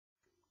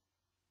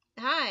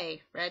Hi,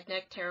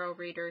 Redneck Tarot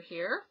Reader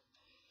here,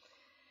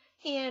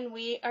 and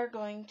we are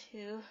going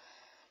to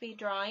be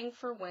drawing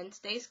for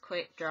Wednesday's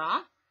quick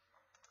draw.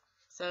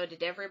 So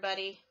did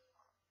everybody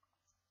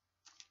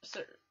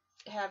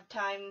have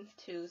time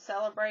to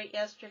celebrate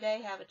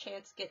yesterday, have a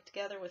chance to get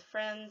together with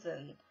friends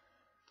and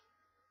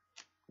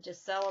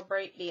just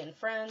celebrate being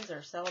friends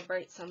or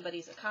celebrate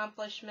somebody's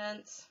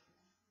accomplishments?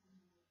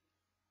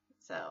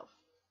 So,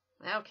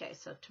 okay,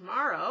 so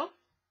tomorrow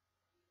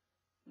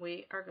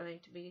we are going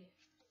to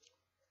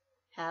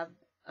have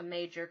a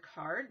major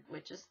card,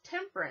 which is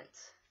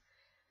Temperance.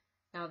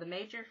 Now, the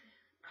major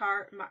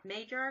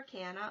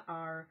arcana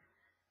are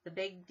the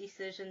big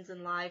decisions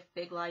in life,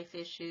 big life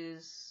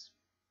issues,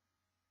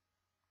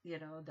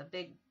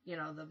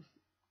 the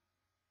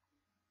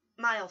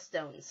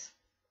milestones.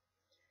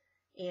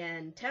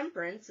 And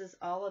Temperance is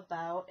all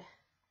about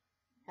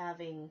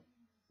having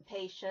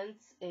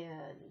patience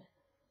and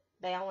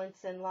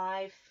balance in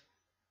life,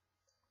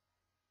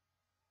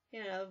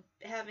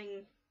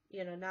 having,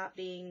 not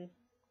being,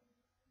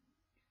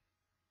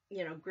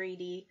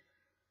 greedy.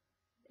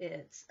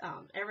 It's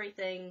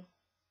everything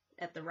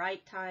at the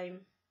right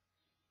time,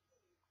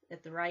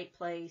 at the right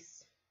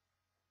place.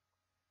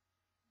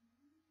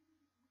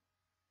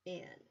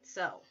 And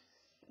so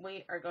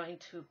we are going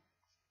to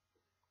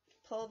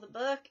pull the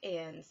book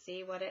and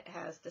see what it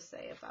has to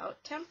say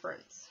about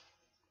temperance.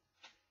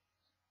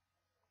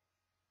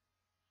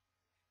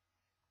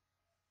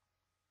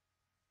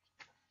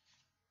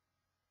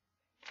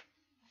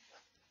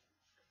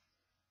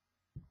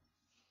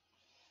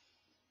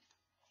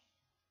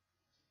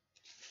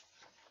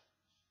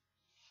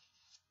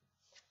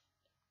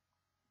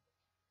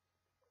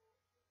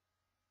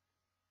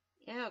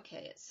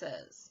 Okay, it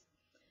says,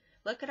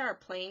 look at our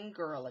plain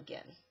girl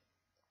again.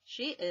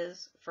 She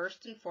is,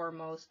 first and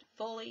foremost,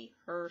 fully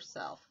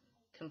herself,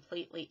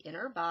 completely in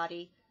her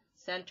body,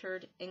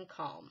 centered and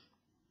calm.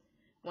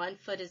 One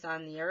foot is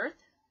on the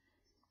earth,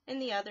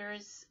 and the other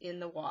is in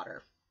the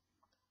water.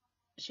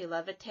 She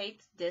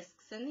levitates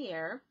discs in the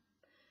air.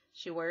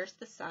 She wears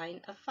the sign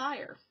of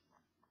fire.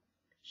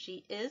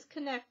 She is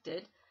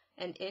connected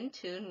and in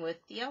tune with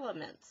the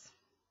elements.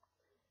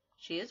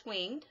 She is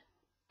winged,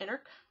 and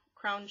her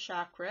crown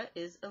chakra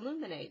is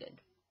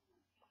illuminated.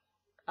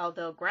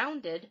 Although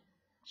grounded,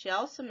 she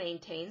also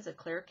maintains a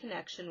clear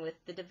connection with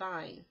the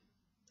divine.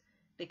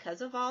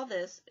 Because of all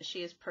this,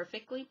 she is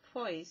perfectly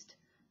poised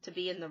to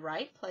be in the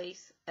right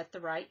place at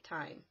the right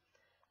time,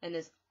 and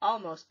is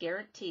almost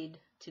guaranteed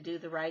to do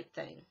the right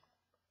thing.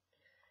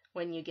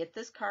 When you get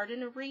this card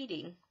in a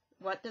reading,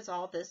 what does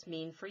all this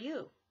mean for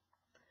you?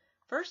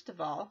 First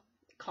of all,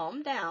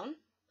 calm down.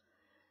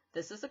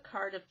 This is a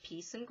card of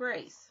peace and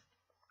grace.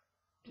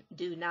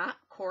 Do not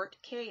court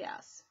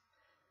chaos.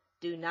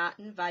 Do not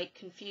invite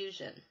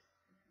confusion.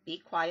 Be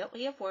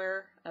quietly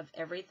aware of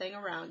everything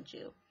around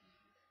you.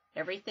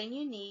 Everything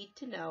you need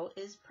to know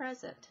is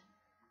present.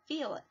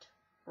 Feel it.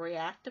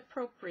 React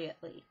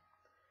appropriately.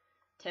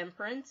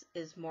 Temperance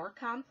is more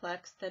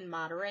complex than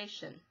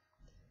moderation.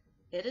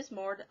 It is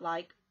more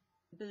like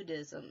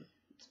Buddhism's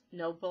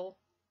Noble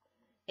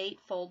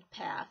Eightfold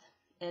Path,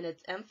 and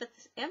its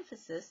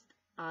emphasis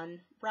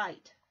on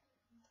right.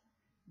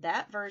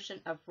 That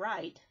version of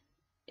right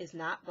is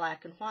not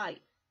black and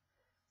white.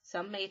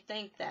 Some may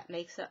think that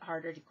makes it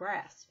harder to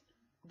grasp,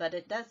 but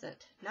it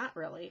doesn't, not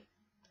really.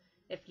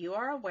 If you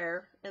are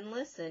aware and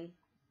listen,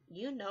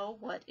 you know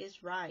what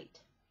is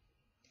right.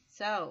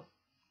 So,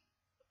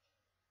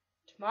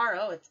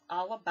 tomorrow it's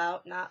all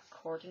about not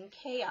courting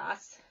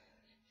chaos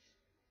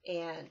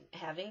and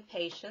having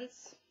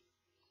patience,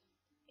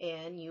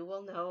 and you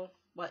will know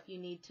what you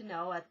need to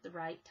know at the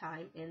right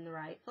time in the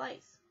right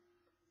place.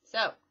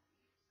 So,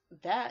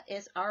 that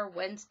is our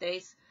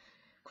Wednesday's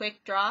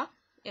quick draw,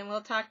 and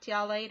we'll talk to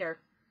y'all later.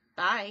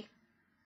 Bye.